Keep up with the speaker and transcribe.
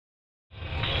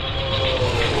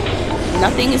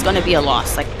nothing is going to be a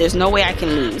loss. Like, there's no way I can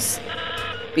lose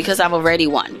because I've already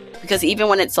won. Because even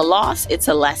when it's a loss, it's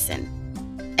a lesson.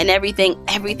 And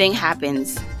everything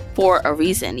happens for a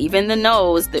reason. Even the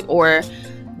no's or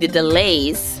the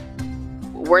delays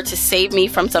were to save me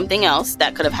from something else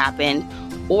that could have happened,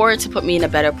 or to put me in a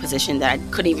better position that I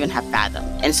couldn't even have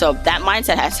fathomed. And so that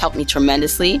mindset has helped me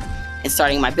tremendously in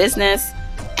starting my business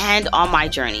and on my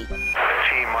journey.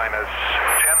 T-minus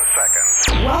 10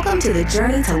 seconds. Welcome to the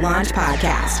Journey to Launch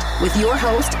podcast with your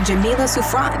host, Jamila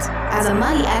Souffrant. As a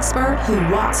money expert who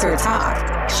walks her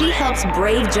talk, she helps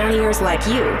brave journeyers like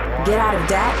you get out of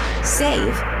debt,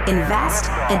 save, invest,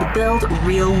 and build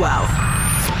real wealth.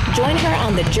 Join her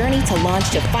on the journey to launch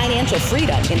to financial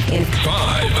freedom in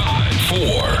 5, 4,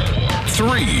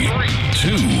 3,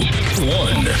 2,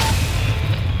 1.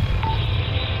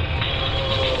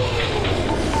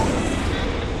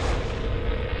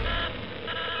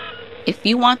 If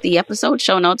you want the episode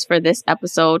show notes for this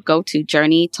episode, go to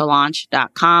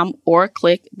journeytolaunch.com or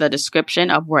click the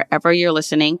description of wherever you're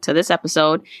listening to this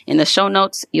episode. In the show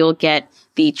notes, you'll get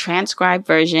the transcribed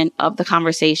version of the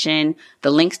conversation, the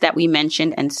links that we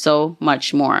mentioned, and so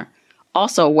much more.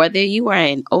 Also, whether you are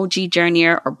an OG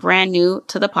journeyer or brand new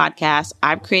to the podcast,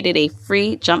 I've created a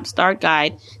free jumpstart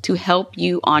guide to help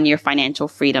you on your financial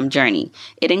freedom journey.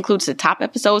 It includes the top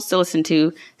episodes to listen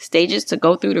to, stages to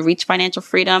go through to reach financial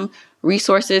freedom,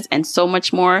 resources, and so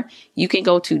much more. You can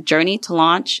go to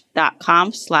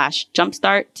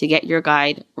journeytolaunch.com/jumpstart to get your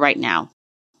guide right now.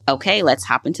 Okay, let's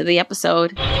hop into the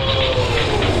episode.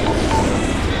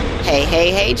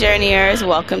 Hey, journeyers.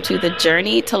 Welcome to the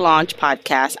Journey to Launch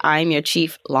podcast. I'm your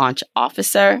Chief Launch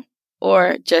Officer,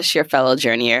 or just your fellow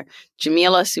journeyer,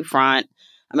 Jamila Souffrant.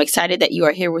 I'm excited that you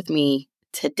are here with me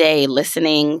today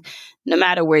listening. No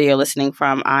matter where you're listening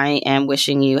from, I am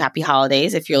wishing you happy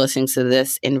holidays if you're listening to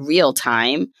this in real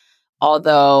time.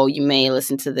 Although you may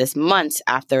listen to this months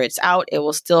after it's out, it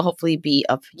will still hopefully be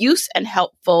of use and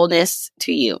helpfulness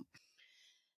to you.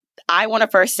 I want to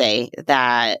first say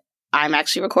that I'm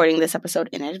actually recording this episode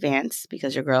in advance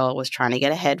because your girl was trying to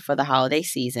get ahead for the holiday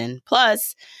season.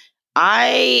 Plus,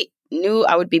 I knew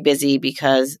I would be busy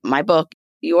because my book,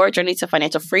 Your Journey to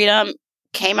Financial Freedom,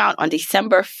 came out on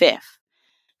December 5th,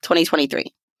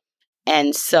 2023.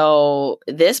 And so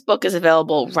this book is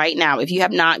available right now. If you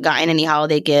have not gotten any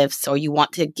holiday gifts or you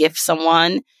want to gift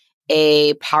someone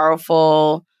a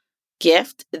powerful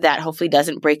gift that hopefully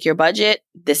doesn't break your budget,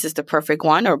 this is the perfect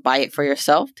one, or buy it for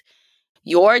yourself.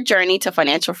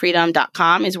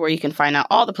 YourJourneyToFinancialFreedom.com is where you can find out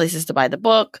all the places to buy the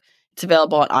book. It's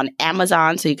available on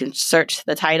Amazon, so you can search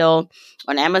the title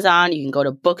on Amazon. You can go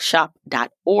to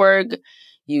bookshop.org.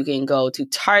 You can go to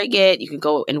Target. You can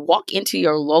go and walk into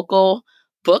your local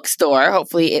bookstore.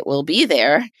 Hopefully it will be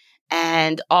there,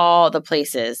 and all the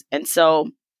places. And so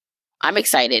I'm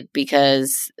excited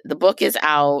because the book is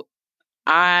out.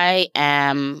 I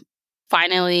am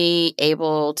finally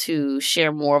able to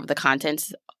share more of the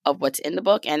contents of what's in the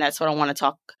book, and that's what I want to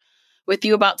talk with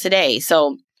you about today.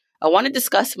 So I want to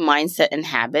discuss mindset and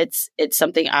habits. It's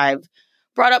something I've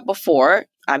brought up before.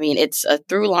 I mean, it's a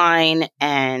through line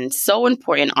and so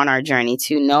important on our journey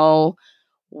to know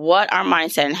what our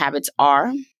mindset and habits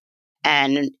are,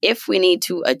 and if we need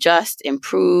to adjust,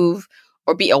 improve,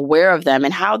 or be aware of them,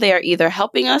 and how they are either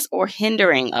helping us or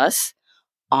hindering us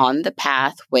on the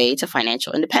pathway to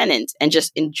financial independence and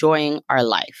just enjoying our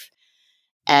life.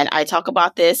 And I talk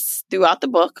about this throughout the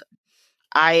book.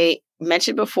 I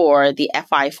mentioned before the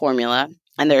FI formula,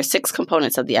 and there are 6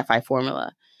 components of the FI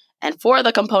formula. And 4 of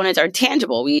the components are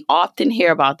tangible. We often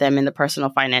hear about them in the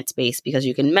personal finance space because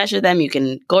you can measure them. You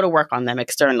can go to work on them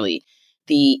externally.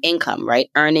 The income, right?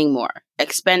 Earning more.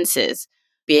 Expenses,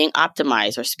 being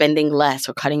optimized or spending less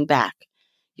or cutting back.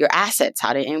 Your assets,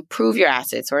 how to improve your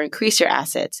assets or increase your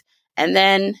assets. And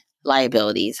then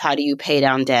liabilities. How do you pay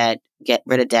down debt, get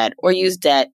rid of debt, or use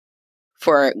debt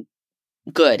for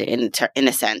good in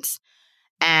a sense?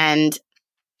 And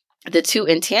the 2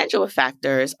 intangible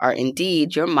factors are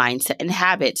indeed your mindset and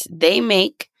habits. They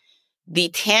make the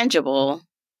tangible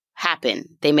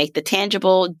happen. They make the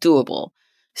tangible doable.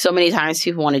 So many times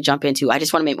people want to jump into, I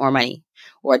just want to make more money,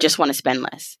 or I just want to spend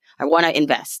less. I want to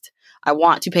invest. I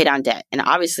want to pay down debt. And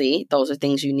obviously, those are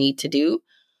things you need to do.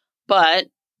 But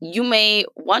you may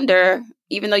wonder,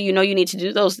 even though you know you need to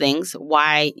do those things,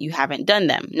 why you haven't done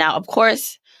them. Now, of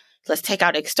course, let's take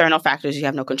out external factors you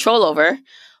have no control over.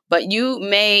 But you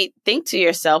may think to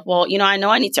yourself, well, I know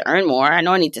I need to earn more. I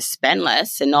know I need to spend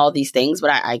less and all these things.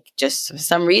 But I just, for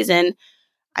some reason,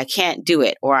 I can't do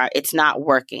it, or it's not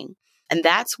working. And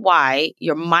that's why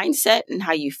your mindset and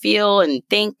how you feel and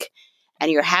think and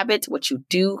your habits, what you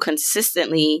do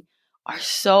consistently, are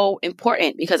so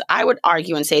important, because I would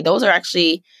argue and say those are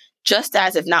actually just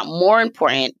as, if not more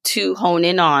important, to hone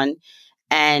in on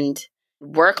and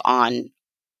work on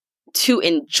to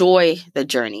enjoy the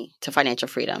journey to financial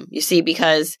freedom. You see,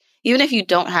 because even if you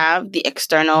don't have the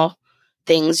external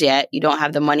things yet, you don't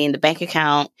have the money in the bank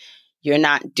account, you're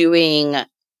not doing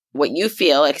what you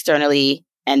feel externally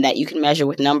and that you can measure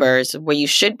with numbers where you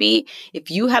should be, if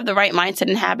you have the right mindset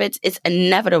and habits, it's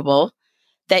inevitable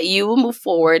that you will move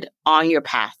forward on your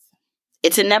path.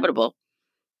 It's inevitable.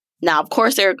 Now, of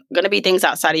course, there are going to be things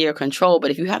outside of your control,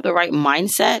 but if you have the right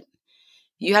mindset,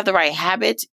 you have the right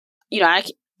habits,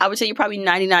 I would say you're probably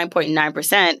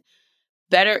 99.9%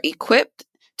 better equipped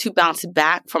to bounce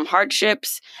back from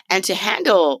hardships and to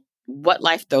handle what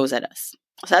life throws at us.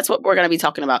 So that's what we're going to be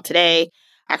talking about today.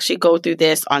 I actually go through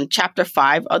this on chapter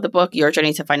 5 of the book, Your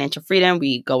Journey to Financial Freedom.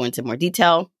 We go into more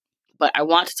detail, but I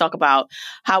want to talk about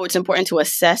how it's important to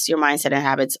assess your mindset and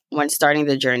habits when starting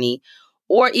the journey,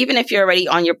 or even if you're already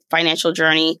on your financial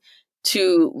journey,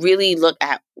 to really look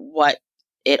at what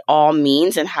it all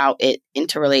means and how it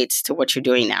interrelates to what you're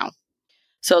doing now.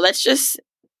 So let's just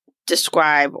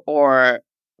describe or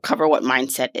cover what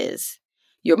mindset is.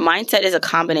 Your mindset is a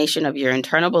combination of your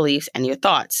internal beliefs and your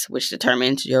thoughts, which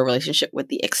determines your relationship with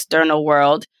the external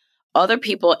world, other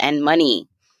people, and money.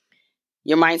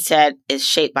 Your mindset is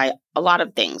shaped by a lot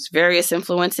of things, various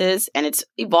influences, and it's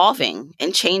evolving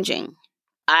and changing.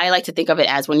 I like to think of it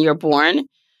as when you're born,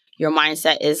 your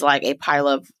mindset is like a pile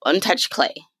of untouched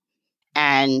clay.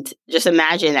 And just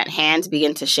imagine that hands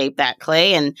begin to shape that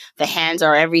clay, and the hands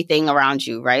are everything around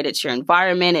you, right? It's your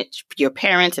environment, it's your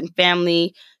parents and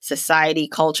family, society,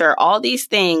 culture, all these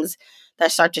things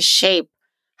that start to shape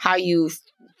how you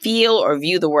feel or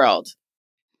view the world.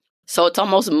 So it's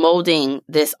almost molding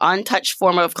this untouched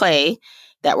form of clay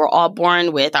that we're all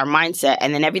born with, our mindset,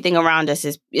 and then everything around us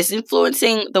is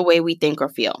influencing the way we think or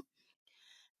feel.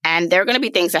 And there are going to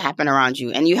be things that happen around you,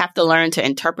 and you have to learn to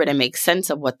interpret and make sense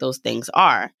of what those things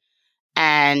are.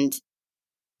 And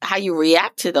how you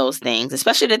react to those things,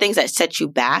 especially the things that set you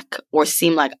back or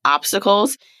seem like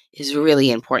obstacles, is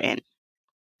really important.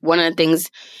 One of the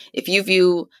things, if you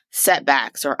view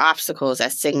setbacks or obstacles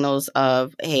as signals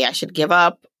of, hey, I should give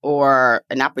up, or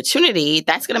an opportunity,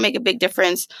 that's going to make a big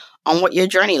difference on what your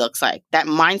journey looks like. That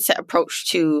mindset approach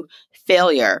to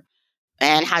failure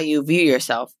and how you view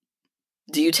yourself.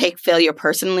 Do you take failure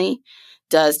personally?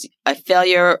 Does a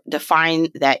failure define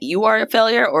that you are a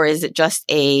failure, or is it just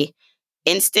a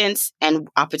instance and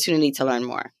opportunity to learn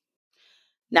more?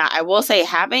 Now, I will say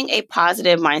having a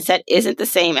positive mindset isn't the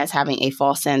same as having a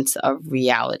false sense of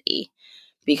reality,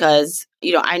 because,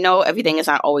 I know everything is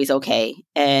not always okay.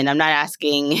 And I'm not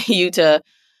asking you to,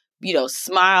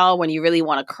 smile when you really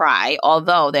want to cry.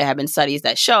 Although there have been studies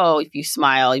that show if you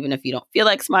smile, even if you don't feel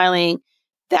like smiling,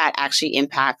 that actually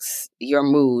impacts your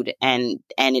mood and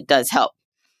it does help.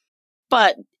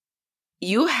 But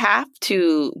you have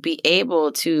to be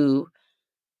able to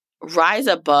rise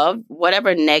above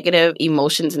whatever negative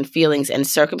emotions and feelings and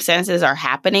circumstances are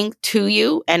happening to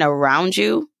you and around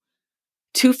you,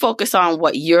 to focus on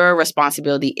what your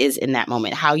responsibility is in that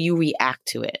moment, how you react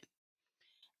to it.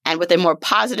 And with a more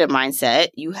positive mindset,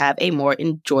 you have a more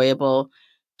enjoyable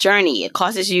journey. It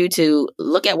causes you to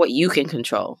look at what you can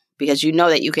control, because you know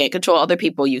that you can't control other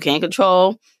people. You can't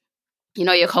control,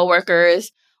 your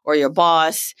coworkers or your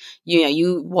boss.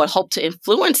 You will hope to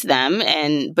influence them,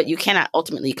 but you cannot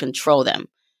ultimately control them.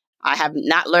 I have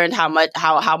not learned how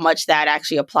much that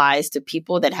actually applies to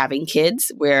people that having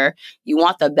kids, where you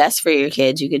want the best for your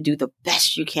kids. You can do the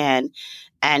best you can.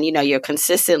 And, you're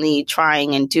consistently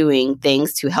trying and doing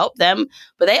things to help them,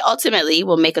 but they ultimately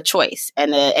will make a choice.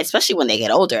 And especially when they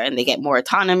get older and they get more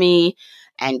autonomy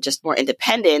and just more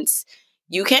independence,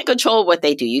 you can't control what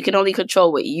they do. You can only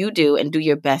control what you do and do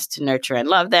your best to nurture and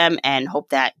love them and hope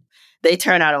that they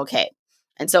turn out okay.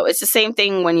 And so it's the same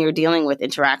thing when you're dealing with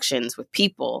interactions with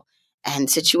people and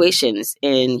situations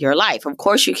in your life. Of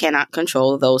course, you cannot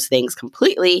control those things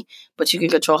completely, but you can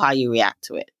control how you react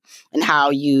to it and how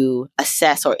you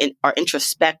assess or are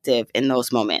introspective in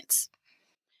those moments.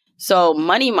 So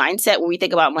money mindset, when we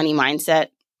think about money mindset,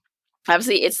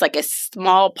 obviously it's like a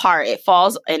small part. It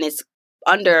falls and it's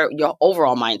under your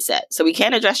overall mindset. So we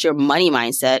can't address your money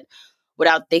mindset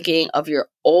without thinking of your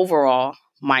overall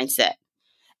mindset.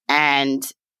 And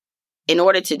in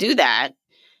order to do that,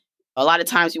 a lot of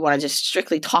times we want to just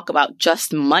strictly talk about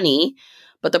just money,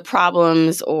 but the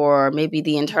problems or maybe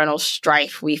the internal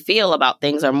strife we feel about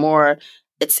things are more,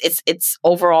 it's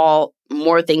overall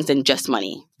more things than just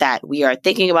money that we are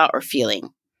thinking about or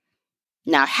feeling.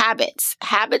 Now, habits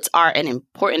are an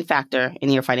important factor in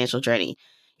your financial journey.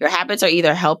 Your habits are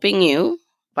either helping you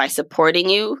by supporting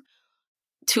you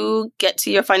to get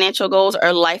to your financial goals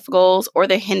or life goals, or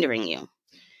they're hindering you.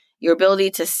 Your ability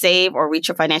to save or reach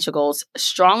your financial goals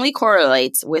strongly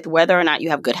correlates with whether or not you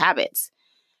have good habits.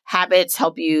 Habits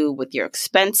help you with your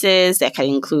expenses. That can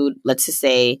include, let's just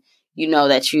say, you know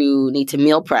that you need to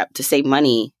meal prep to save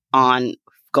money on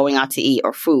going out to eat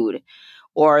or food,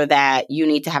 or that you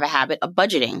need to have a habit of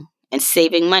budgeting and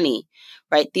saving money,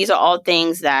 right? These are all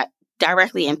things that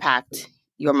directly impact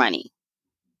your money.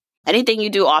 Anything you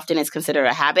do often is considered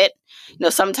a habit.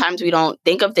 Sometimes we don't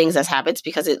think of things as habits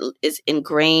because it is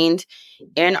ingrained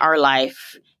in our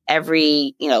life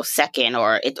every, second,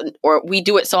 or we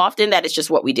do it so often that it's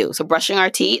just what we do. So brushing our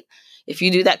teeth, if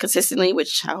you do that consistently,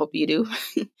 which I hope you do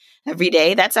every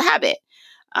day, that's a habit.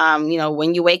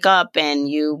 When you wake up and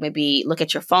you maybe look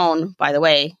at your phone, by the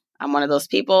way, I'm one of those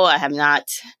people. I have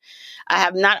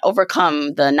not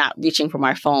overcome the not reaching for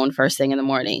my phone first thing in the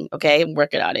morning. Okay. I'm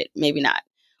working on it. Maybe not.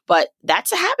 But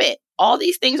that's a habit. All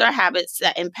these things are habits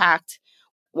that impact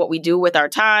what we do with our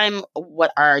time,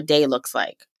 what our day looks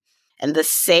like. And the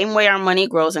same way our money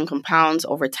grows and compounds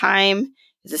over time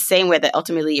is the same way that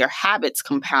ultimately your habits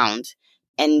compound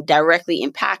and directly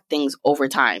impact things over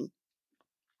time.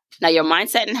 Now, your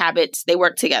mindset and habits, they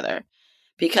work together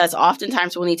because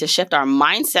oftentimes we'll need to shift our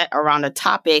mindset around a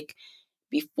topic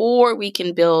before we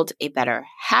can build a better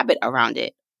habit around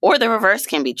it. Or the reverse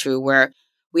can be true, where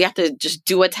we have to just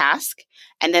do a task,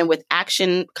 and then with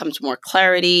action comes more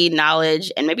clarity,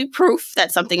 knowledge, and maybe proof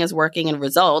that something is working and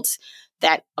results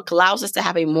that allows us to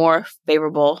have a more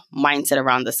favorable mindset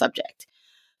around the subject.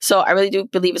 So I really do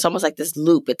believe it's almost like this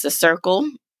loop. It's a circle,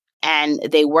 and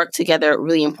they work together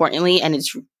really importantly, and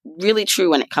it's really true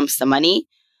when it comes to money.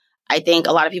 I think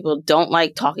a lot of people don't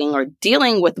like talking or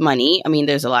dealing with money. I mean,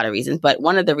 there's a lot of reasons, but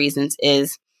one of the reasons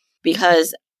is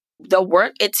because the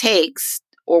work it takes,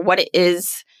 or what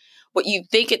you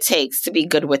think it takes to be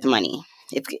good with money,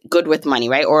 it's good with money,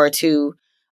 right? Or to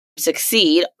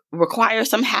succeed requires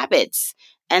some habits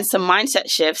and some mindset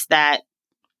shifts that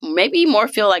maybe more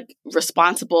feel like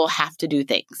responsible, have to do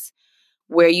things,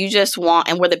 where you just want,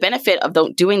 and where the benefit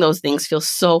of doing those things feels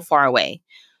so far away.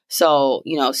 So,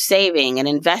 saving and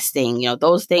investing,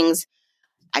 those things,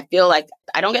 I feel like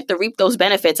I don't get to reap those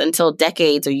benefits until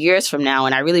decades or years from now.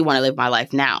 And I really want to live my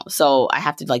life now. So I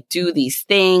have to do these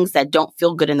things that don't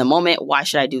feel good in the moment. Why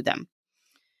should I do them?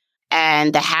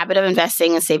 And the habit of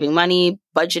investing and saving money,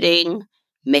 budgeting,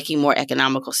 making more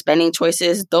economical spending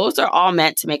choices, those are all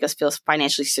meant to make us feel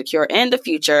financially secure in the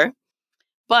future.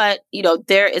 But,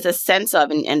 there is a sense of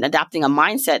and adopting a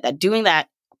mindset that doing that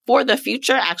for the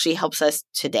future actually helps us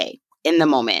today in the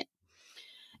moment.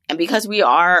 And because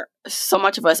so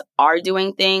much of us are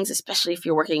doing things, especially if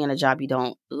you're working in a job you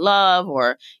don't love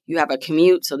or you have a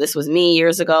commute. So this was me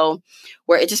years ago,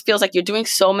 where it just feels like you're doing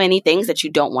so many things that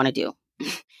you don't want to do.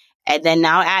 And then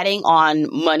now adding on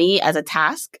money as a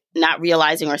task, not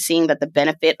realizing or seeing that the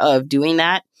benefit of doing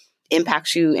that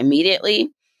impacts you immediately,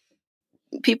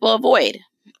 people avoid,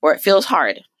 or it feels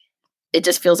hard. It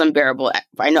just feels unbearable.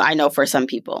 I know for some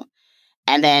people.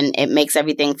 And then it makes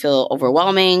everything feel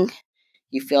overwhelming.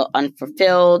 You feel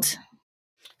unfulfilled.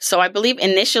 So I believe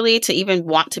initially, to even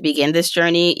want to begin this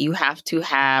journey, you have to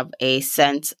have a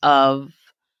sense of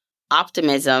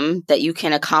optimism that you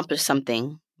can accomplish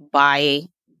something by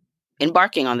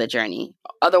embarking on the journey.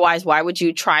 Otherwise, why would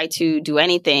you try to do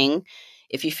anything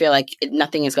if you feel like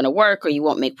nothing is going to work or you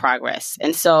won't make progress?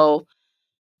 And so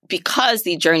because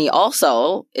the journey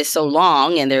also is so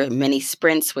long and there are many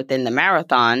sprints within the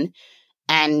marathon,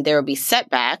 and there will be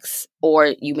setbacks,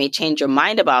 or you may change your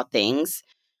mind about things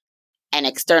and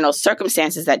external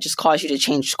circumstances that just cause you to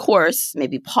change course,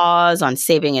 maybe pause on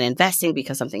saving and investing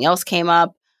because something else came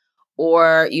up,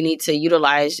 or you need to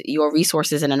utilize your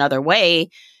resources in another way.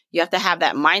 You have to have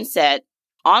that mindset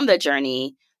on the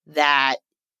journey that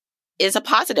is a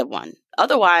positive one.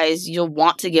 Otherwise, you'll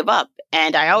want to give up.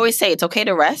 And I always say it's okay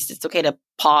to rest. It's okay to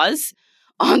pause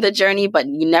on the journey, but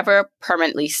you never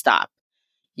permanently stop.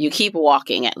 You keep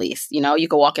walking at least. You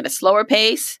can walk at a slower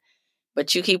pace,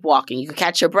 but you keep walking. You can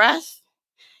catch your breath.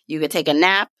 You can take a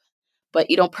nap, but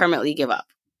you don't permanently give up.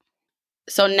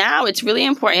 So now it's really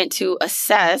important to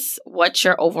assess what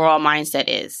your overall mindset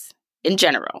is in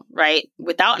general, right?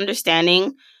 Without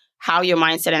understanding how your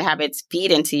mindset and habits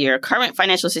feed into your current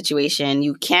financial situation,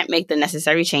 you can't make the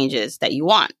necessary changes that you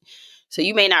want. So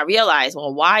you may not realize,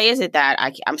 well, why is it that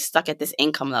I'm stuck at this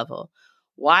income level?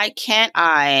 Why can't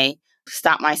I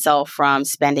stop myself from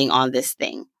spending on this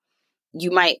thing?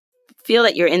 You might feel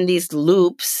that you're in these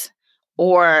loops,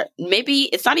 or maybe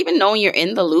it's not even knowing you're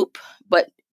in the loop, but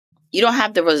you don't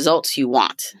have the results you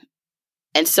want.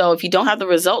 And so if you don't have the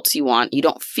results you want, you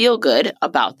don't feel good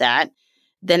about that,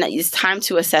 then it's time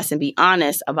to assess and be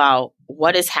honest about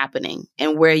what is happening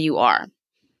and where you are.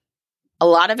 A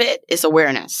lot of it is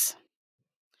awareness.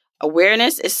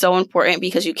 Awareness is so important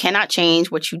because you cannot change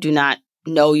what you do not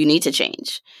know you need to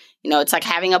change. It's like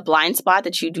having a blind spot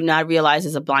that you do not realize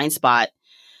is a blind spot.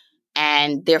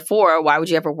 And therefore, why would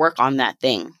you ever work on that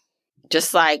thing?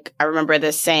 Just like I remember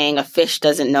this saying, a fish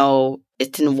doesn't know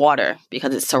it's in water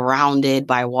because it's surrounded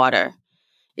by water.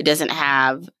 It doesn't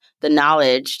have the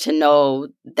knowledge to know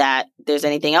that there's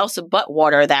anything else but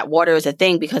water, that water is a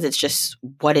thing because it's just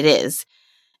what it is.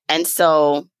 And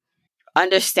so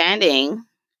understanding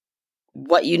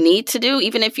what you need to do,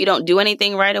 even if you don't do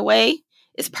anything right away,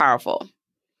 is powerful.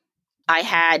 I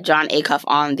had John Acuff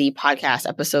on the podcast,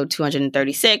 episode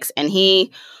 236, and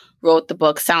he wrote the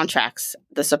book Soundtracks,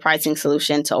 The Surprising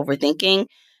Solution to Overthinking.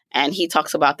 And he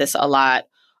talks about this a lot,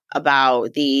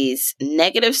 about these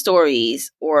negative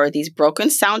stories or these broken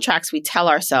soundtracks we tell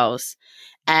ourselves.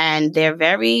 And they're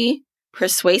very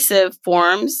persuasive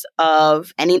forms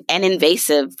of and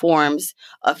invasive forms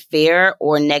of fear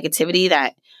or negativity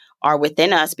that are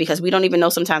within us because we don't even know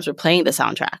sometimes we're playing the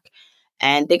soundtrack.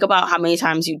 And think about how many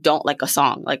times you don't like a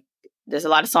song. Like there's a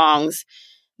lot of songs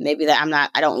maybe that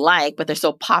I don't like, but they're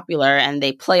so popular and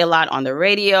they play a lot on the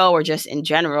radio or just in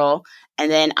general. And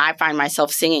then I find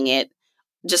myself singing it,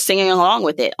 just singing along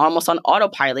with it, almost on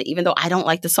autopilot, even though I don't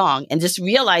like the song. And just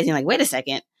realizing like, wait a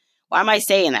second, why am I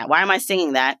saying that? Why am I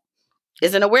singing that?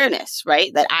 Is an awareness,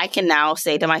 right? That I can now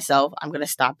say to myself, I'm going to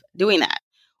stop doing that.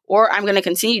 Or I'm going to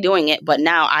continue doing it, but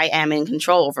now I am in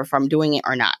control over if I'm doing it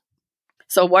or not.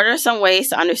 So what are some ways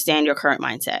to understand your current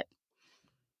mindset?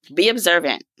 Be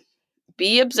observant.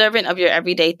 Be observant of your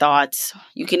everyday thoughts.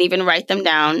 You can even write them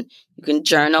down. You can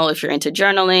journal if you're into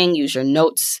journaling. Use your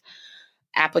notes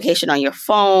application on your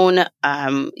phone.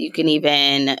 You can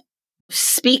even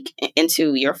speak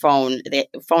into your phone. The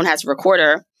phone has a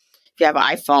recorder if you have an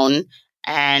iPhone,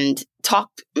 and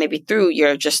talk maybe through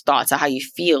your just thoughts of how you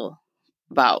feel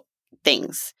about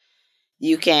things.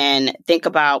 You can think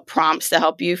about prompts to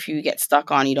help you if you get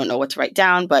stuck on you don't know what to write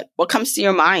down. But what comes to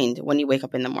your mind when you wake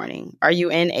up in the morning? Are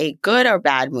you in a good or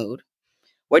bad mood?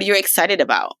 What are you excited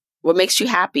about? What makes you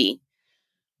happy?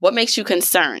 What makes you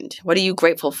concerned? What are you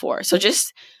grateful for? So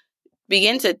just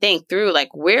begin to think through,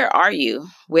 like, where are you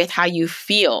with how you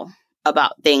feel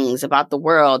about things, about the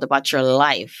world, about your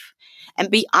life?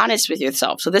 And be honest with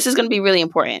yourself. So this is going to be really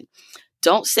important.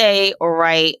 Don't say or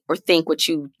write or think what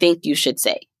you think you should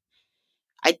say.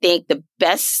 I think the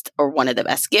best or one of the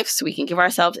best gifts we can give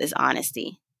ourselves is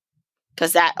honesty.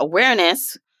 Because that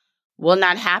awareness will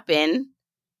not happen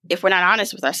if we're not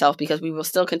honest with ourselves, because we will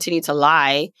still continue to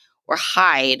lie or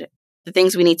hide the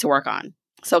things we need to work on.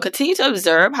 So continue to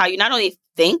observe how you not only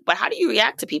think, but how do you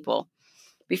react to people?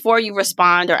 Before you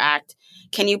respond or act,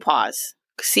 can you pause?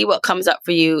 See what comes up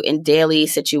for you in daily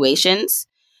situations,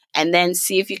 and then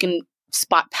see if you can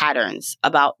spot patterns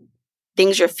about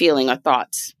things you're feeling or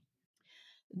thoughts.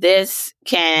 This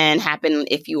can happen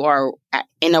if you are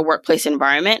in a workplace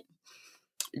environment.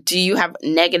 Do you have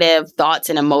negative thoughts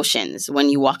and emotions when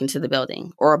you walk into the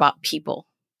building or about people?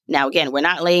 Now, again, we're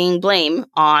not laying blame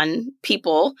on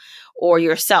people or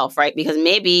yourself, right? Because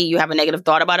maybe you have a negative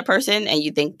thought about a person and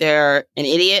you think they're an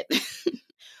idiot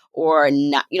or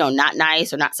not, not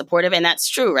nice or not supportive. And that's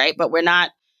true, right? But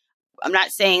I'm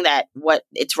not saying that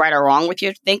it's right or wrong with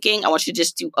your thinking. I want you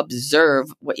just to observe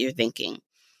what you're thinking.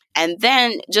 And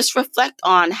then just reflect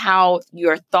on how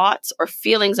your thoughts or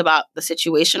feelings about the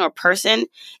situation or person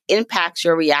impacts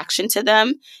your reaction to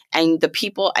them and the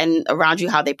people and around you,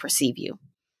 how they perceive you.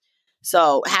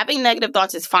 So having negative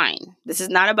thoughts is fine. This is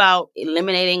not about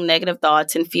eliminating negative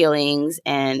thoughts and feelings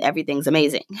and everything's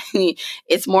amazing.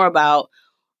 It's more about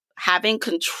having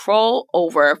control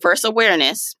over, first,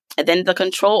 awareness, and then the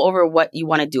control over what you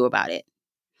want to do about it.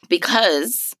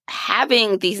 Because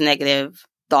having these negative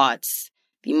thoughts,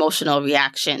 the emotional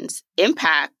reactions,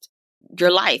 impact your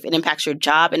life. It impacts your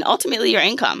job and ultimately your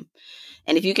income.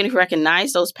 And if you can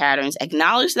recognize those patterns,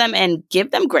 acknowledge them and give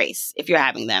them grace if you're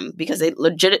having them, because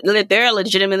there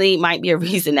legitimately might be a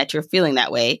reason that you're feeling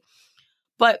that way.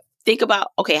 But think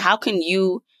about, okay, how can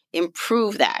you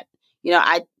improve that?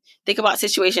 I think about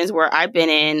situations where I've been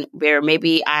in where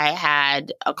maybe I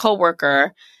had a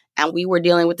coworker and we were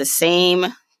dealing with the same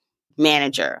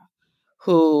manager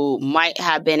who might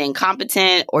have been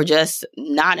incompetent or just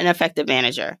not an effective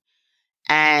manager.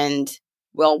 And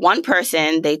one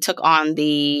person, they took on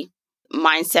the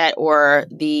mindset or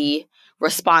the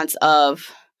response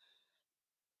of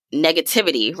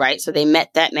negativity, right? So they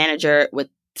met that manager with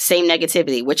same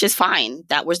negativity, which is fine.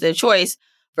 That was their choice.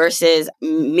 versus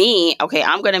me, okay,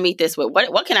 I'm going to meet this with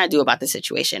what can I do about the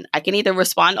situation? I can either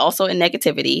respond also in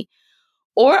negativity,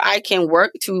 or I can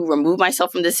work to remove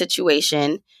myself from the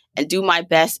situation and do my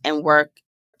best and work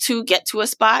to get to a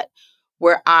spot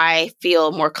where I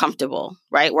feel more comfortable,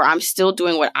 right? Where I'm still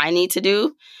doing what I need to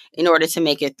do in order to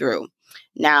make it through.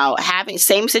 Now, having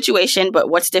same situation, but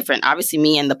what's different? Obviously,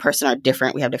 me and the person are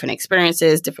different. We have different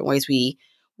experiences, different ways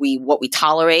what we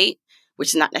tolerate, which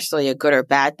is not necessarily a good or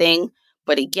bad thing.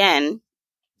 But again,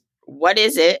 what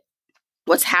is it?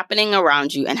 What's happening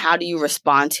around you, and how do you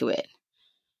respond to it?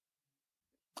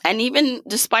 And even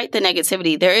despite the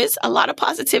negativity, there is a lot of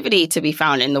positivity to be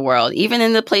found in the world, even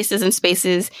in the places and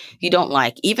spaces you don't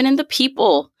like, even in the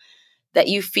people that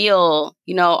you feel,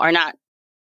 are not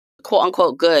quote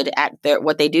unquote good at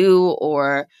what they do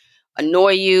or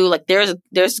annoy you. Like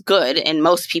there's good in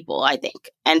most people, I think.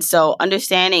 And so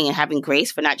understanding and having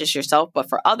grace for not just yourself, but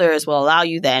for others will allow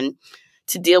you then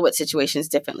to deal with situations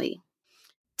differently.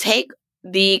 Take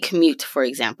the commute, for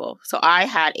example. So I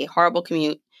had a horrible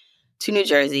commute to New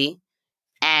Jersey.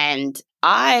 And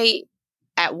I,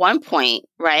 at one point,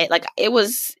 right, like it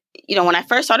was, when I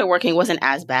first started working, it wasn't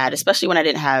as bad, especially when I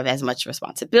didn't have as much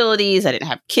responsibilities. I didn't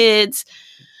have kids.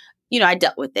 I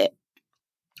dealt with it.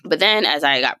 But then as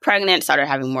I got pregnant, started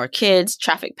having more kids,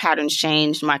 traffic patterns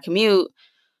changed. My commute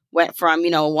went from,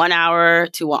 1 hour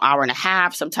to 1 hour and a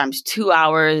half, sometimes 2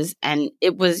 hours. And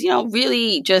it was,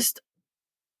 really just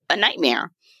a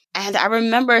nightmare. And I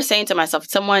remember saying to myself,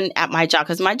 someone at my job,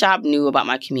 because my job knew about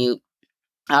my commute.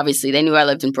 Obviously, they knew I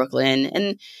lived in Brooklyn.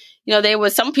 And,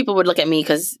 some people would look at me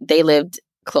because they lived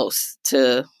close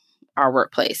to our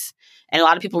workplace. And a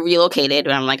lot of people relocated.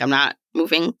 And I'm like, I'm not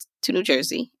moving to New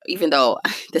Jersey, even though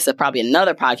this is probably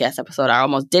another podcast episode. I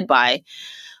almost did buy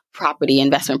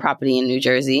investment property in New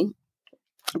Jersey,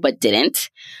 but didn't.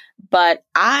 But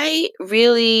I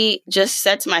really just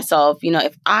said to myself,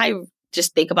 if I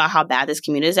just think about how bad this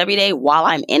commute is every day while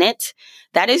I'm in it,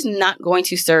 that is not going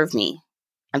to serve me.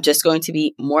 I'm just going to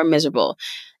be more miserable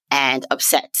and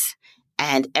upset.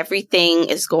 And everything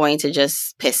is going to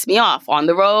just piss me off on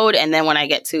the road. And then when I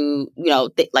get to,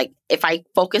 if I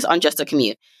focus on just a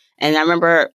commute. And I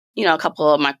remember, a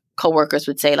couple of my coworkers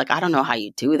would say, I don't know how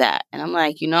you do that. And I'm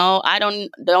like, I don't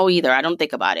know either. I don't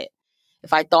think about it.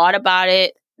 If I thought about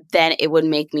it, then it would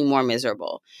make me more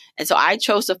miserable. And so I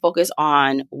chose to focus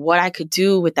on what I could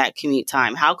do with that commute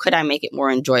time. How could I make it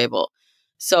more enjoyable?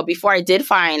 So before I did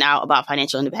find out about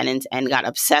financial independence and got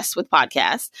obsessed with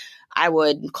podcasts, I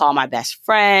would call my best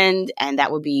friend, and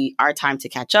that would be our time to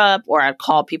catch up, or I'd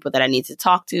call people that I need to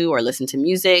talk to or listen to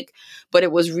music. But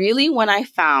it was really when I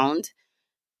found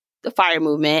the FIRE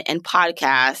movement and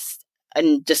podcasts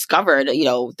and discovered,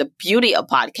 the beauty of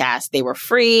podcasts. They were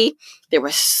free. There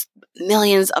were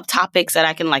millions of topics that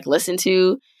I can listen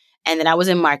to. And then I was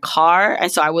in my car.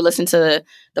 And so I would listen to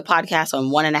the podcast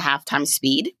on 1.5 times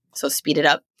speed. So speed it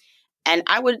up. And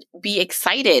I would be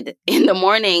excited in the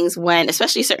mornings when,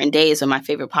 especially certain days when my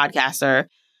favorite podcaster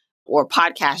or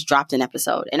podcast dropped an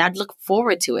episode. And I'd look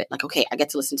forward to it. Okay, I get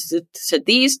to listen to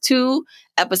these 2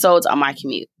 episodes on my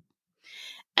commute.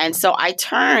 And so I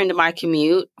turned my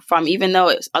commute from, even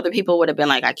though other people would have been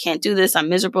like, I can't do this, I'm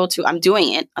miserable, to I'm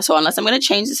doing it. So unless I'm going to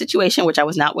change the situation, which I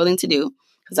was not willing to do,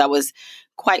 because I was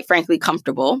quite frankly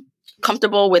comfortable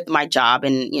with my job.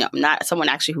 And, I'm not someone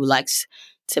actually who likes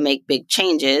to make big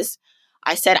changes.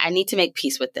 I said, I need to make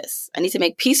peace with this. I need to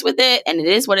make peace with it. And it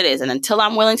is what it is. And until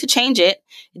I'm willing to change it,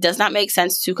 it does not make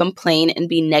sense to complain and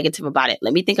be negative about it.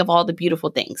 Let me think of all the beautiful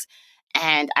things.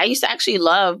 And I used to actually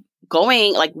love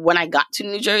going, when I got to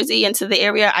New Jersey and to the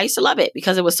area, I used to love it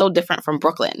because it was so different from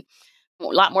Brooklyn. A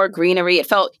lot more greenery. It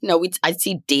felt, I'd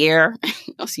see deer. I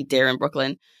don't see deer in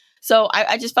Brooklyn. So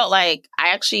I just felt like I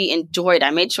actually enjoyed, I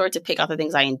made sure to pick out the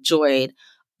things I enjoyed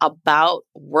about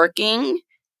working,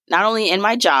 not only in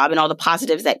my job and all the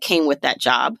positives that came with that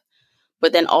job,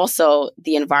 but then also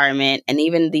the environment and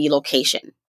even the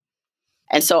location.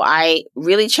 And so I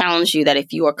really challenge you that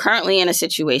if you are currently in a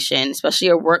situation, especially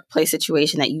a workplace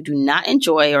situation that you do not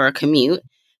enjoy or a commute,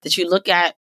 that you look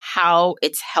at how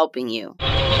it's helping you.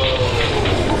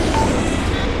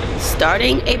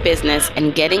 Starting a business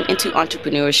and getting into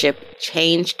entrepreneurship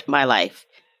changed my life.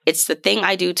 It's the thing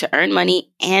I do to earn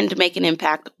money and make an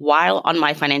impact while on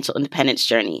my financial independence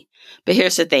journey. But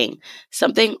here's the thing.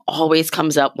 Something always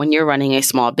comes up when you're running a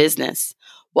small business.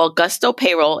 While Gusto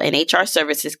Payroll and HR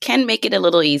Services can make it a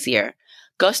little easier,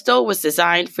 Gusto was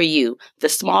designed for you, the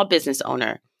small business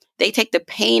owner. They take the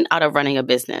pain out of running a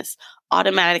business,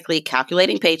 automatically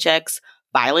calculating paychecks,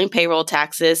 filing payroll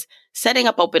taxes, setting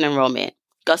up open enrollment.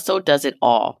 Gusto does it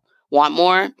all. Want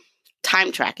more?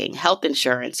 Time tracking, health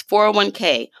insurance,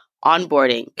 401k,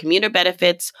 onboarding, commuter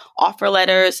benefits, offer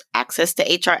letters, access to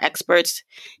HR experts.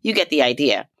 You get the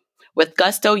idea. With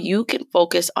Gusto, you can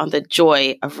focus on the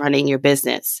joy of running your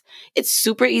business. It's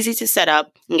super easy to set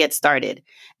up and get started.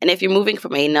 And if you're moving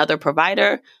from another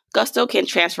provider, Gusto can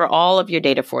transfer all of your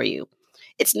data for you.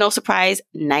 It's no surprise,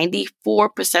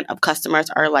 94% of customers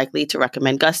are likely to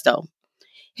recommend Gusto.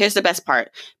 Here's the best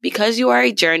part. Because you are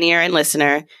a journeyer and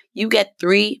listener, you get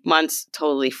 3 months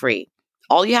totally free.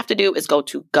 All you have to do is go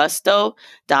to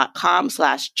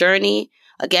gusto.com/journey.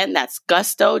 Again, that's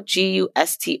Gusto,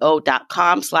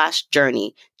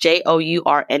 GUSTO.com/journey,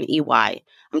 JOURNEY.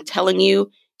 I'm telling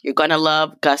you, you're going to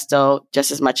love Gusto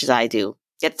just as much as I do.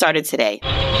 Get started today.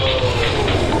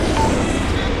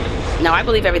 Now, I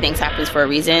believe everything happens for a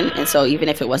reason. And so even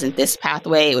if it wasn't this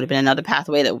pathway, it would have been another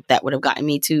pathway that would have gotten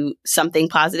me to something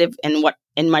positive in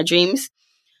my dreams.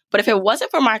 But if it wasn't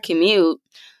for my commute,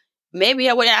 maybe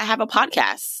I wouldn't have a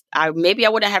podcast. Maybe I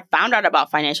wouldn't have found out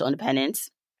about financial independence,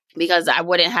 because I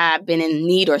wouldn't have been in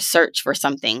need or search for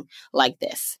something like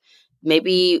this.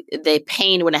 Maybe the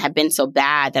pain wouldn't have been so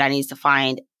bad that I needed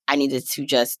to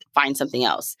just find something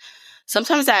else.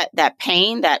 Sometimes that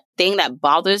pain, that thing that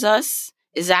bothers us,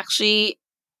 is actually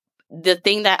the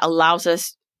thing that allows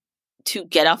us to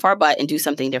get off our butt and do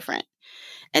something different.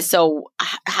 And so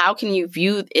how can you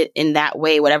view it in that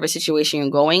way, whatever situation you're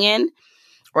going in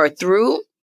or through?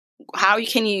 How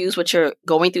can you use what you're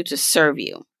going through to serve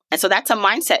you? And so that's a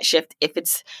mindset shift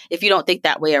if you don't think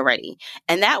that way already.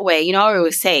 And that way, I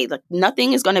always say, like,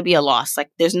 nothing is going to be a loss.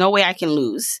 Like, there's no way I can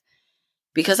lose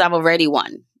because I've already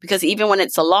won. Because even when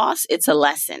it's a loss, it's a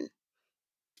lesson.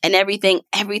 And everything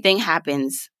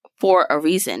happens for a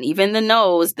reason. Even the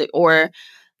no's or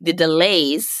the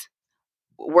delays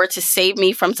were to save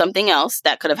me from something else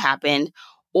that could have happened,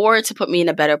 or to put me in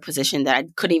a better position that I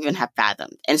couldn't even have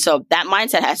fathomed. And so that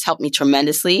mindset has helped me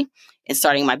tremendously in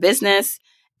starting my business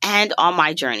and on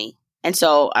my journey. And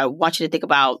so I want you to think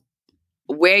about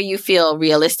where you feel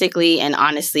realistically and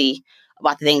honestly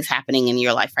about the things happening in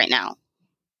your life right now.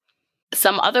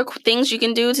 Some other things you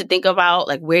can do to think about,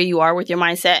 like, where you are with your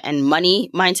mindset and money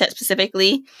mindset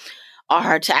specifically,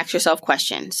 are to ask yourself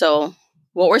questions. So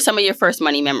what were some of your first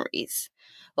money memories?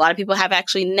 A lot of people have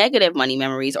actually negative money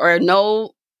memories, or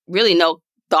no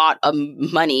thought of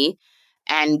money,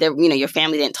 and your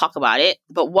family didn't talk about it.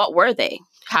 But what were they?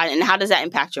 How does that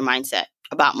impact your mindset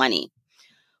about money?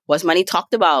 Was money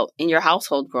talked about in your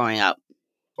household growing up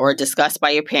or discussed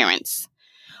by your parents?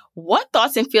 What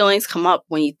thoughts and feelings come up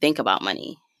when you think about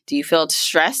money? Do you feel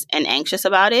stressed and anxious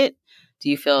about it? Do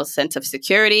you feel a sense of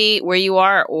security where you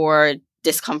are, or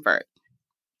discomfort?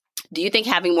 Do you think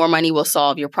having more money will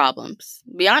solve your problems?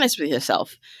 Be honest with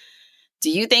yourself. Do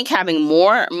you think having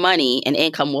more money and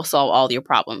income will solve all your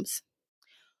problems?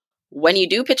 When you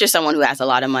do picture someone who has a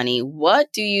lot of money,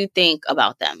 what do you think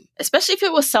about them? Especially if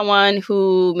it was someone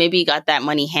who maybe got that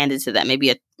money handed to them,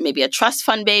 maybe a trust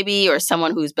fund baby, or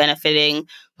someone who's benefiting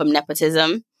from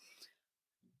nepotism.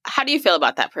 How do you feel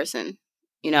about that person?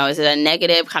 Is it a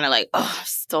negative kind of like, oh,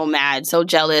 so mad, so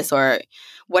jealous, or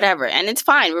whatever? And it's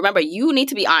fine. Remember, you need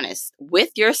to be honest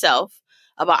with yourself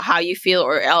about how you feel,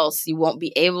 or else you won't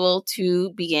be able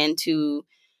to begin to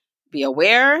be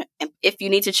aware. And if you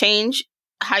need to change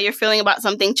how you're feeling about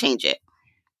something, change it.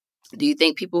 Do you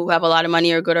think people who have a lot of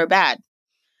money are good or bad?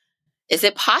 Is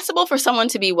it possible for someone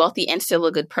to be wealthy and still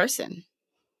a good person?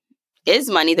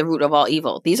 Is money the root of all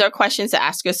evil? These are questions to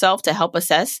ask yourself to help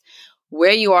assess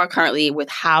where you are currently with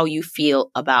how you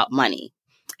feel about money.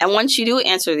 And once you do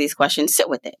answer these questions, sit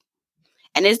with it.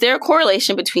 And is there a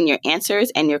correlation between your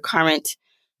answers and your current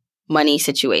money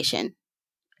situation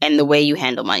and the way you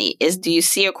handle money? Do you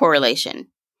see a correlation?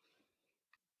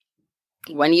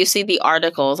 When you see the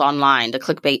articles online, the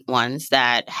clickbait ones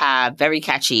that have very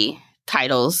catchy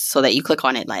titles so that you click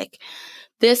on it, like,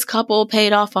 this couple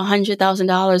paid off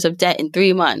 $100,000 of debt in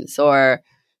 3 months, or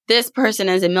this person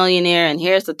is a millionaire and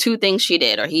here's the 2 things she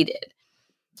did or he did.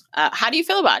 How do you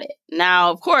feel about it?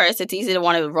 Now, of course, it's easy to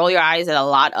want to roll your eyes at a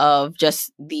lot of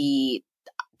just the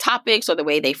topics or the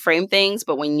way they frame things.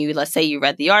 But when let's say you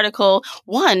read the article,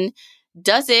 one,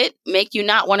 does it make you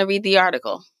not want to read the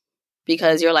article?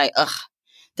 Because you're like, ugh.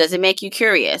 Does it make you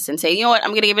curious and say, you know what,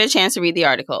 I'm going to give it a chance to read the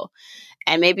article?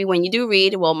 And maybe when you do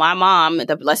read, well, my mom,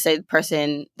 let's say the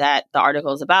person that the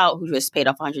article is about, who just paid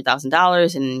off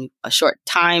 $100,000 in a short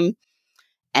time.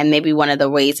 And maybe one of the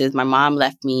ways is my mom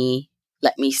let me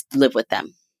live with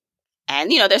them.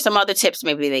 And, there's some other tips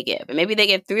maybe they give. And maybe they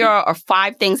give 3 or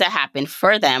 5 things that happened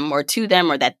for them or to them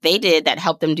or that they did that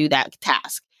helped them do that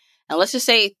task. And let's just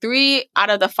say 3 out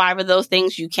of the 5 of those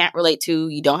things you can't relate to.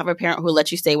 You don't have a parent who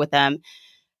lets you stay with them.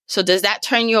 So does that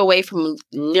turn you away from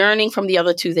learning from the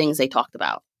other two things they talked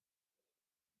about?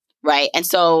 Right? And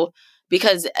so,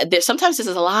 because sometimes there's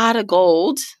a lot of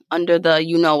gold under the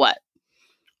you know what.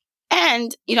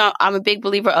 And, I'm a big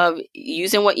believer of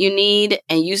using what you need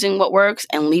and using what works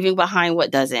and leaving behind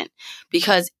what doesn't.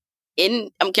 Because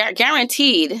I'm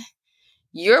guaranteed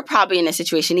you're probably in a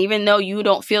situation, even though you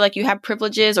don't feel like you have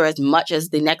privileges or as much as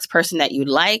the next person that you'd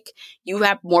like, you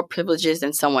have more privileges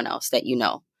than someone else that you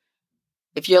know.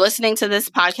 If you're listening to this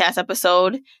podcast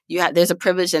episode, there's a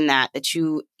privilege in that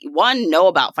you, one, know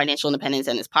about financial independence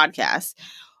and this podcast,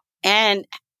 and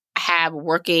have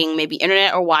working maybe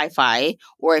internet or Wi-Fi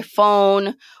or a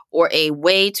phone or a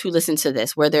way to listen to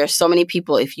this, where there are so many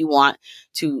people, if you want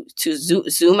to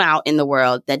zoom out in the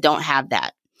world, that don't have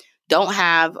that, don't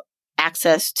have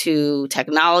access to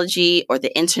technology or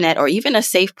the internet or even a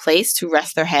safe place to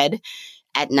rest their head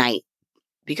at night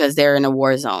because they're in a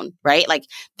war zone, right? Like,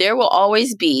 there will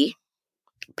always be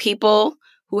people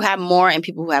who have more and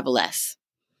people who have less.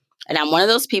 And I'm one of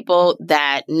those people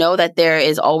that know that there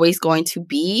is always going to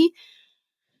be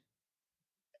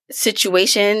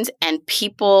situations and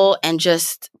people and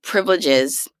just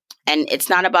privileges. And it's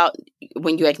not about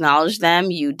when you acknowledge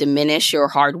them, you diminish your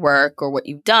hard work or what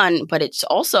you've done, but it's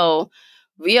also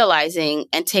realizing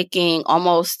and taking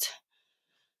almost,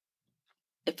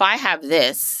 if I have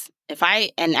this,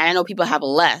 and I know people have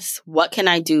less, what can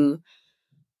I do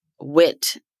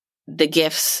with the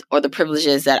gifts or the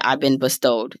privileges that I've been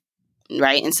bestowed?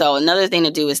 Right. And so another thing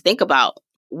to do is think about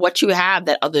what you have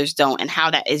that others don't and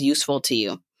how that is useful to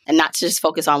you, and not just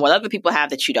focus on what other people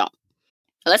have that you don't.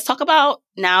 Let's talk about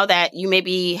now that you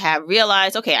maybe have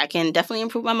realized, okay, I can definitely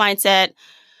improve my mindset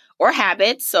or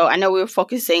habits. So I know we were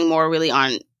focusing more really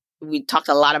on, we talked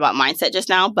a lot about mindset just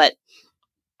now, but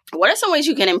what are some ways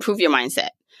you can improve your mindset?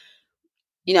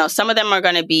 Some of them are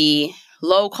going to be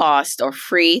low cost or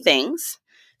free things.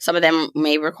 Some of them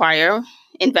may require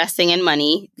investing in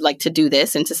money, like to do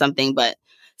this into something, but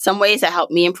some ways that help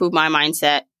me improve my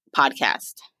mindset: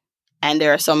 podcast. And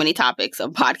there are so many topics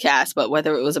of podcasts, but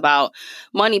whether it was about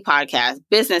money podcasts,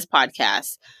 business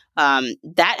podcasts,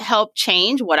 that helped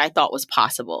change what I thought was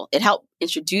possible. It helped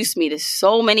introduce me to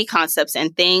so many concepts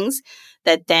and things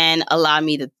that then allow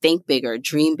me to think bigger,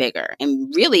 dream bigger,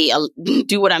 and really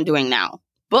do what I'm doing now.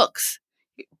 Books.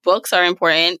 Books are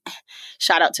important.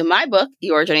 Shout out to my book,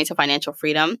 Your Journey to Financial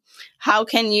Freedom. How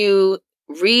can you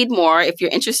read more if you're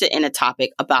interested in a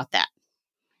topic about that?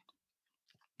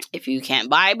 If you can't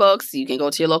buy books, you can go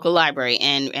to your local library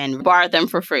and borrow them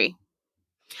for free.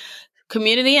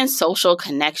 Community and social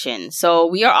connection. So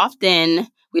we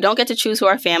don't get to choose who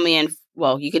our family and,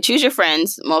 well, you can choose your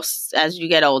friends most as you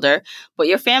get older, but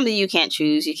your family you can't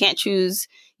choose. You can't choose,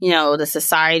 the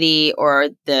society or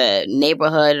the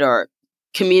neighborhood or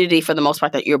community for the most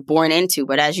part that you're born into.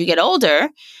 But as you get older,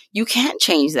 you can't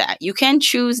change that. You can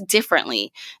choose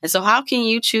differently. And so how can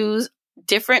you choose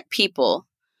different people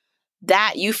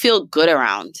that you feel good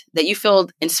around, that you feel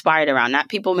inspired around? Not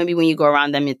people, maybe when you go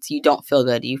around them, you don't feel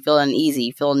good, you feel uneasy,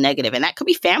 you feel negative. And that could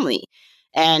be family.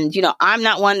 And, I'm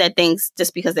not one that thinks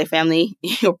just because they're family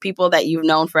or people that you've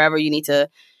known forever, you need to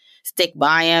stick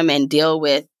by them and deal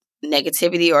with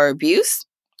negativity or abuse.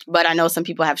 But I know some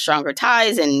people have stronger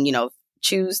ties and,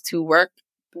 choose to work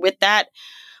with that.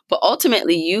 But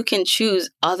ultimately, you can choose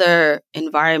other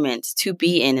environments to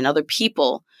be in and other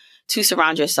people to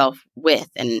surround yourself with.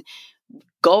 And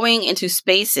going into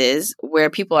spaces where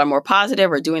people are more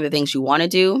positive or doing the things you want to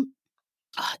do,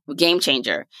 game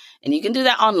changer. And you can do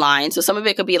that online. So some of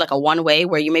it could be like a one way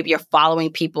where you're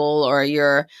following people,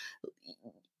 or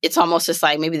it's almost just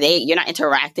like maybe you're not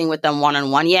interacting with them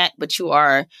one-on-one yet, but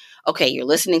you're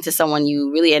listening to someone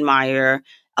you really admire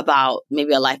about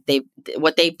maybe a life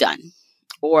what they've done,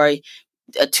 or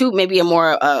a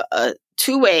more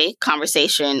two-way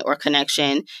conversation or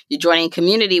connection. You're joining a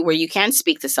community where you can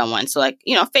speak to someone. So like,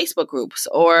 Facebook groups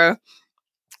or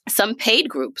some paid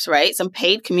groups, right? Some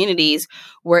paid communities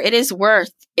where it is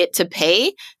worth it to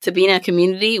pay to be in a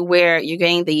community where you're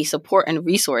getting the support and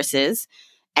resources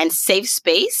and safe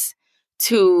space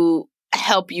to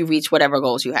help you reach whatever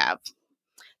goals you have.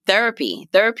 Therapy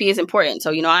is important.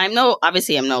 So, I'm no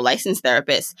licensed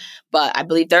therapist, but I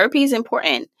believe therapy is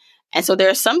important. And so there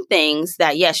are some things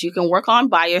that, yes, you can work on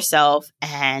by yourself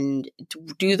and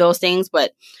do those things,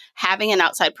 but having an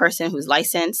outside person who's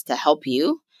licensed to help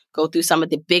you go through some of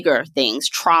the bigger things,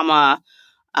 trauma,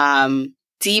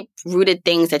 deep-rooted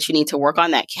things that you need to work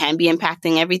on that can be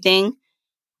impacting everything,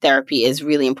 therapy is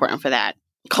really important for that.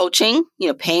 Coaching,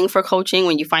 paying for coaching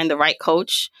when you find the right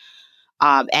coach.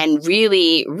 And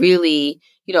really, really,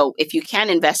 if you can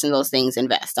invest in those things,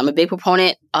 invest. I'm a big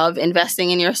proponent of investing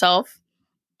in yourself.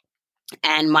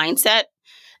 And mindset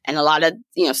and a lot of,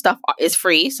 stuff is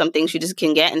free. Some things you just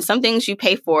can get and some things you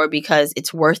pay for because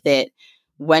it's worth it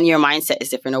when your mindset is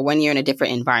different or when you're in a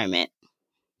different environment.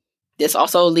 This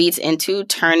also leads into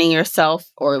turning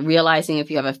yourself or realizing if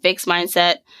you have a fixed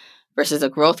mindset versus a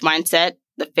growth mindset.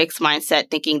 The fixed mindset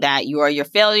thinking that you are your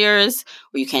failures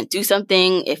or you can't do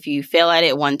something if you fail at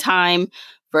it one time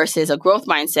versus a growth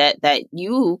mindset that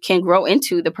you can grow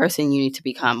into the person you need to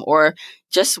become. Or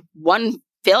just one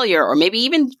failure or maybe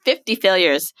even 50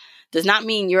 failures does not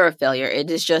mean you're a failure.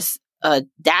 It is just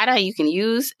data you can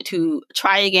use to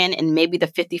try again, and maybe the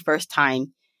 51st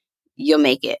time you'll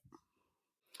make it.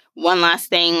 One last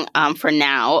thing for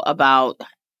now about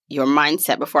your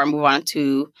mindset before I move on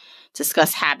to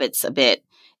discuss habits a bit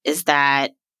is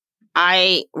that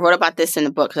I wrote about this in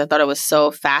the book because I thought it was so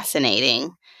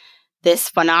fascinating. This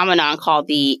phenomenon called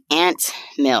the ant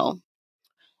mill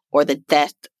or the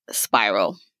death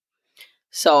spiral.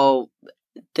 So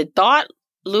the thought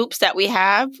loops that we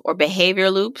have or behavior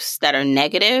loops that are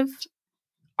negative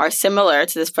are similar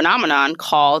to this phenomenon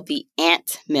called the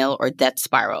ant mill or death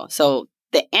spiral. So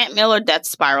the ant mill or death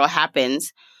spiral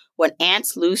happens when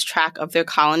ants lose track of their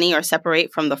colony or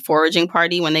separate from the foraging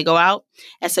party when they go out.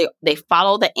 And so they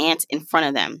follow the ant in front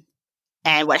of them.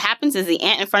 And what happens is the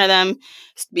ant in front of them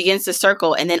begins to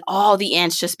circle, and then all the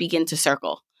ants just begin to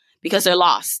circle because they're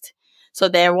lost. So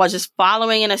they're just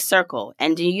following in a circle.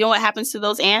 And do you know what happens to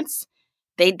those ants?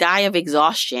 They die of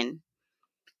exhaustion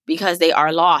because they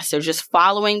are lost. They're just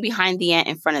following behind the ant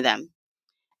in front of them.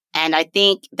 And I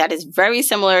think that is very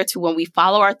similar to when we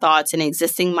follow our thoughts in an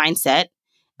existing mindset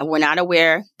and we're not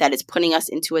aware that it's putting us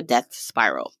into a death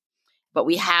spiral. But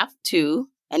we have to,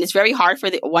 and it's very hard for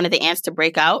one of the ants to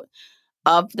break out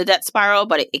of the death spiral,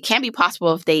 but it can be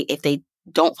possible if they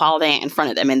don't follow the ant in front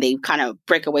of them and they kind of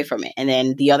break away from it. And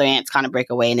then the other ants kind of break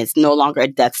away and it's no longer a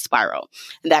death spiral.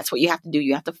 And that's what you have to do.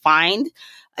 You have to find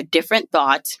a different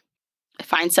thought.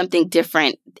 Find something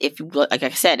different. If you, like I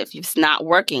said, if it's not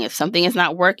working, if something is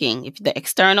not working, if the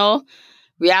external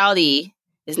reality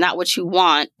is not what you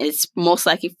want, it's most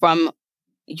likely from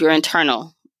your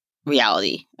internal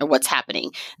reality or what's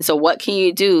happening. And so what can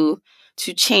you do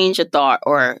to change a thought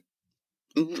or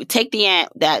take the ant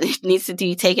that needs to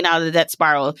be taken out of the death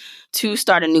spiral to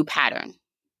start a new pattern?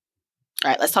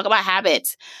 All right, let's talk about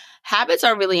habits. Habits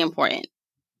are really important.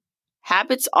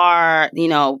 Habits are,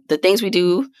 the things we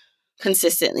do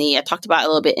consistently. I talked about it a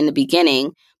little bit in the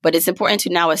beginning, but it's important to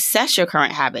now assess your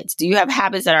current habits. Do you have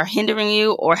habits that are hindering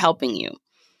you or helping you?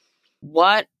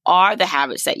 What are the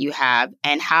habits that you have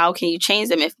and how can you change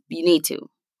them if you need to?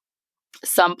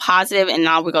 Some positive, and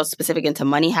now we go specific into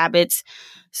money habits.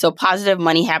 So positive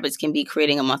money habits can be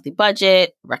creating a monthly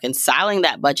budget, reconciling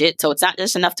that budget. So it's not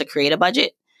just enough to create a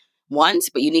budget once,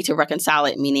 but you need to reconcile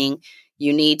it, meaning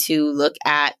you need to look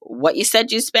at what you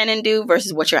said you spend and do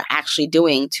versus what you're actually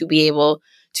doing to be able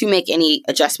to make any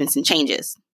adjustments and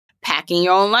changes. Packing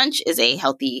your own lunch is a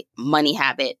healthy money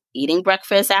habit. Eating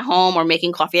breakfast at home or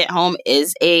making coffee at home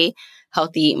is a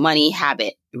healthy money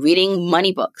habit. Reading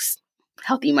money books,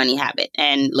 healthy money habit.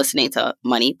 And listening to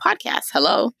money podcasts.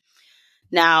 Hello.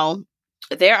 Now,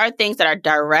 there are things that are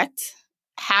direct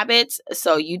habits.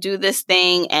 So you do this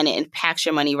thing and it impacts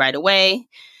your money right away.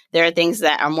 There are things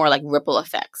that are more like ripple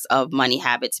effects of money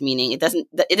habits, meaning it doesn't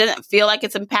feel like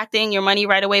it's impacting your money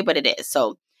right away, but it is.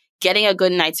 So getting a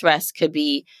good night's rest could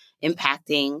be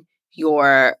impacting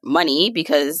your money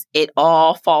because it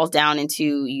all falls down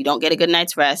into you don't get a good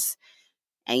night's rest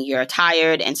and you're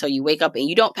tired. And so you wake up and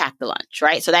you don't pack the lunch,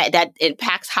 right? So that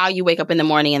impacts how you wake up in the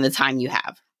morning and the time you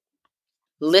have.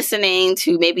 Listening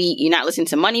to, maybe you're not listening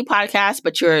to money podcasts,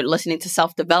 but you're listening to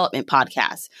self-development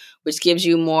podcasts, which gives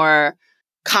you more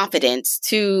confidence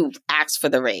to ask for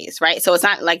the raise, right? So it's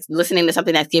not like listening to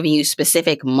something that's giving you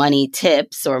specific money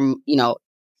tips or,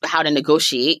 how to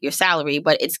negotiate your salary,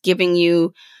 but it's giving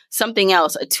you something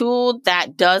else, a tool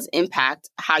that does impact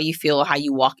how you feel or how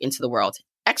you walk into the world.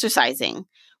 Exercising,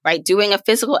 right? Doing a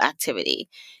physical activity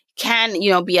can,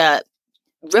 be a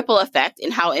ripple effect in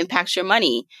how it impacts your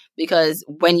money, because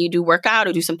when you do work out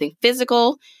or do something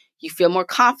physical, you feel more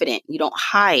confident. You don't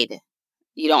hide.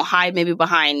 Maybe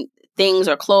behind things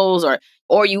or clothes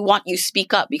or you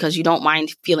speak up because you don't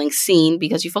mind feeling seen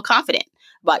because you feel confident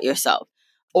about yourself.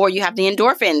 Or you have the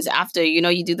endorphins after,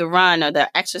 you do the run or the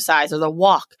exercise or the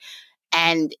walk.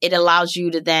 And it allows you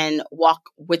to then walk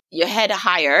with your head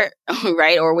higher,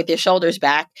 right? Or with your shoulders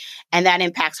back. And that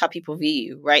impacts how people view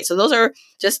you, right? So those are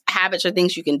just habits or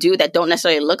things you can do that don't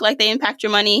necessarily look like they impact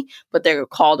your money, but they're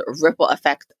called ripple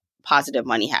effect positive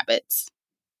money habits.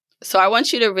 So I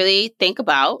want you to really think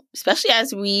about, especially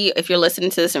if you're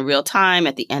listening to this in real time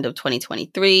at the end of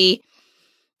 2023,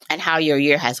 and how your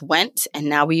year has went. And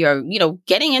now we are,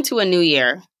 getting into a new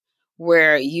year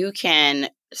where you can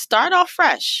start off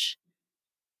fresh.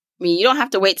 I mean, you don't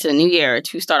have to wait to the new year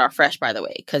to start off fresh, by the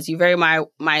way, because you very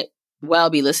might well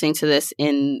be listening to this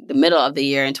in the middle of the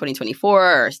year in 2024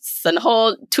 or a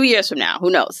whole 2 years from now. Who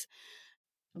knows?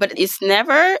 But it's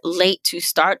never late to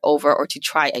start over or to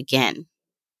try again.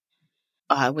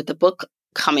 With the book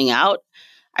coming out,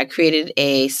 I created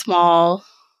a small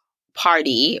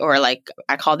party, or like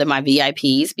I call them my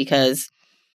VIPs, because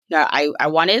I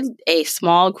wanted a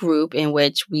small group in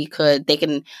which they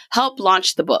can help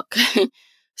launch the book.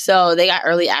 So they got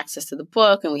early access to the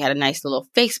book, and we had a nice little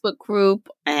Facebook group,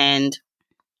 and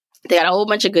they got a whole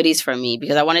bunch of goodies from me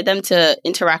because I wanted them to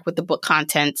interact with the book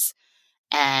contents.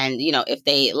 And, if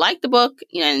they liked the book,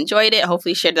 enjoyed it,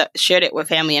 hopefully shared it with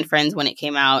family and friends when it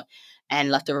came out, and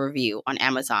left a review on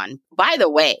Amazon. By the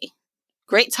way,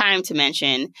 great time to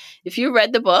mention, if you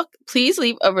read the book, please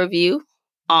leave a review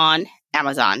on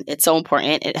Amazon. It's so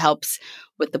important. It helps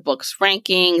with the book's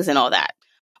rankings and all that.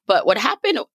 But what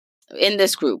happened in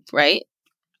this group, right?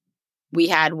 We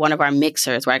had one of our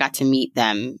mixers where I got to meet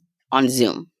them on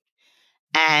Zoom.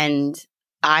 And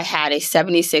I had a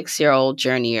 76-year-old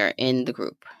journeyer in the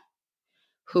group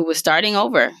who was starting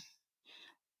over.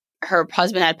 Her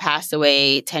husband had passed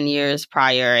away 10 years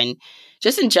prior. And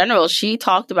just in general, she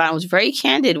talked about and was very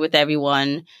candid with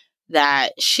everyone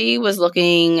that she was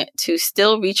looking to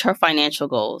still reach her financial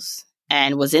goals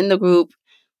and was in the group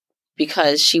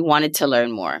because she wanted to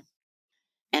learn more.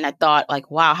 And I thought,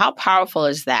 wow, how powerful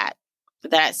is that?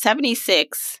 That at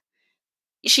 76,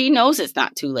 she knows it's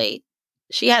not too late.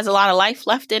 She has a lot of life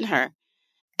left in her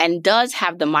and does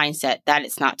have the mindset that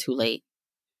it's not too late.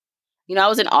 I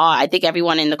was in awe. I think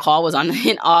everyone in the call was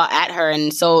in awe at her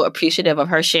and so appreciative of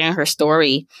her sharing her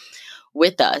story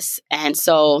with us. And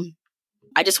so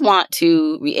I just want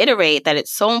to reiterate that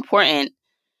it's so important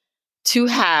to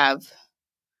have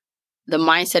the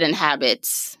mindset and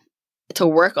habits to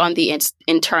work on the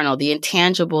internal, the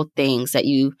intangible things that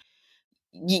you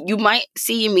might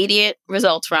see immediate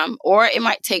results from, or it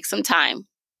might take some time.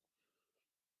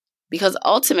 Because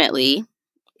ultimately,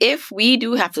 if we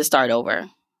do have to start over,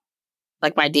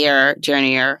 like my dear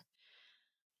journeyer,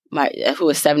 who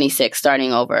was 76,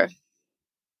 starting over,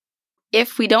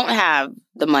 if we don't have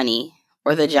the money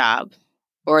or the job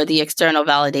or the external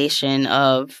validation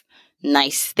of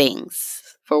nice things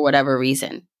for whatever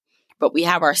reason, but we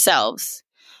have ourselves,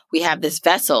 we have this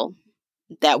vessel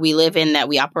that we live in, that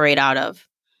we operate out of,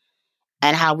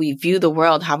 and how we view the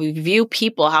world, how we view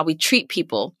people, how we treat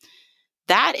people.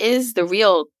 That is the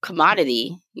real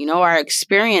commodity. Our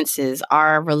experiences,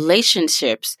 our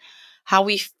relationships, how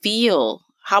we feel,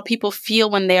 how people feel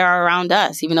when they are around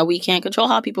us, even though we can't control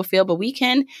how people feel, but we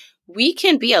can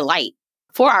be a light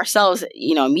for ourselves,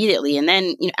 immediately. And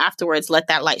then, afterwards, let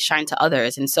that light shine to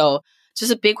others. And so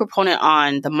just a big proponent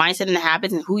on the mindset and the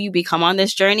habits and who you become on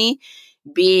this journey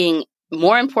being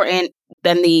more important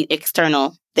than the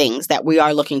external things that we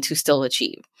are looking to still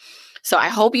achieve. So I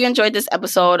hope you enjoyed this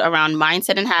episode around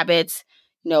mindset and habits.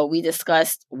 We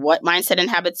discussed what mindset and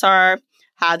habits are,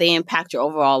 how they impact your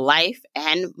overall life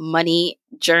and money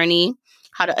journey,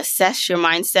 how to assess your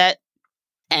mindset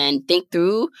and think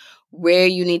through where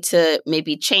you need to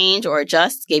maybe change or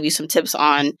adjust. Gave you some tips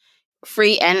on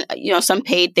free and, some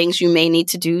paid things you may need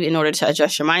to do in order to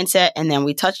adjust your mindset. And then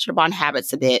we touched upon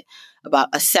habits a bit, about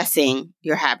assessing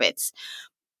your habits.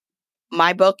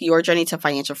 My book, Your Journey to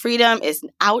Financial Freedom, is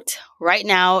out right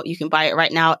now. You can buy it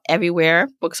right now everywhere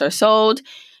books are sold.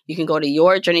 You can go to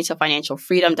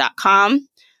yourjourneytofinancialfreedom.com,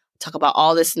 talk about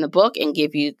all this in the book, and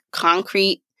give you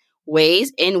concrete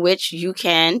ways in which you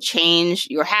can change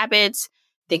your habits,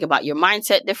 think about your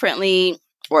mindset differently,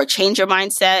 or change your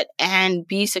mindset and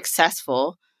be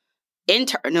successful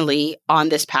internally on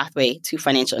this pathway to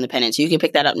financial independence. You can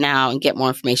pick that up now and get more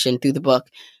information through the book,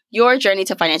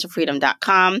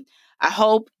 yourjourneytofinancialfreedom.com. I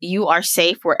hope you are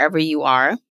safe wherever you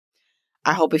are.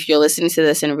 I hope if you're listening to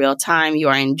this in real time, you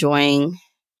are enjoying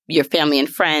your family and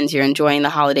friends, you're enjoying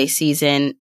the holiday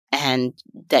season, and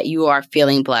that you are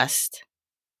feeling blessed.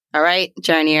 All right,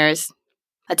 journeyers.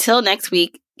 Until next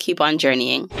week, keep on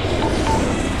journeying.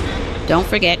 Don't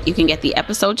forget, you can get the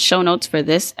episode show notes for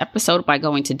this episode by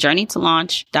going to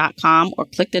journeytolaunch.com or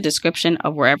click the description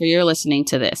of wherever you're listening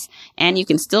to this. And you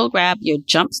can still grab your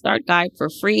Jumpstart Guide for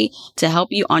free to help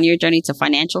you on your journey to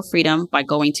financial freedom by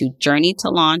going to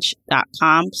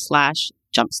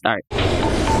journeytolaunch.com/jumpstart.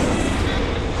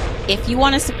 If you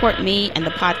want to support me and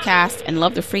the podcast and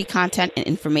love the free content and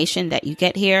information that you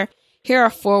get here, here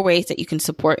are 4 ways that you can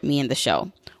support me and the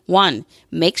show. 1,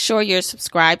 make sure you're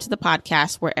subscribed to the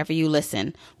podcast wherever you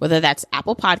listen, whether that's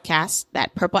Apple Podcasts,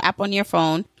 that purple app on your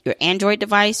phone, your Android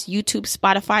device, YouTube,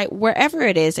 Spotify, wherever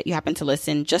it is that you happen to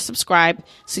listen, just subscribe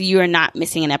so you are not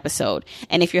missing an episode.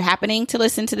 And if you're happening to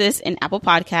listen to this in Apple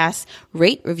Podcasts,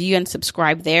 rate, review, and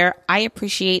subscribe there. I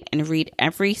appreciate and read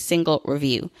every single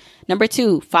review. Number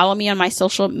 2, follow me on my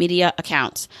social media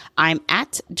accounts. I'm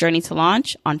at Journey to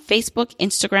Launch on Facebook,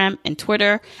 Instagram, and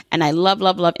Twitter, and I love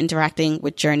interacting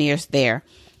with journeyers there.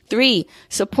 3,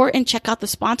 support and check out the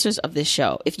sponsors of this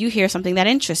show if you hear something that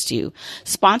interests you.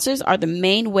 Sponsors are the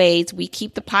main ways we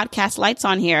keep the podcast lights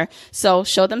on here, so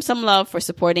show them some love for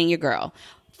supporting your girl.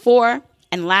 4,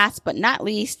 and last but not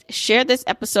least, share this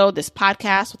episode, this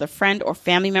podcast with a friend or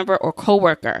family member or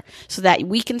coworker so that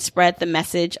we can spread the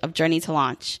message of Journey to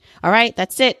Launch. All right,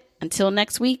 that's it. Until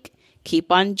next week, keep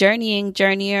on journeying,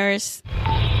 journeyers.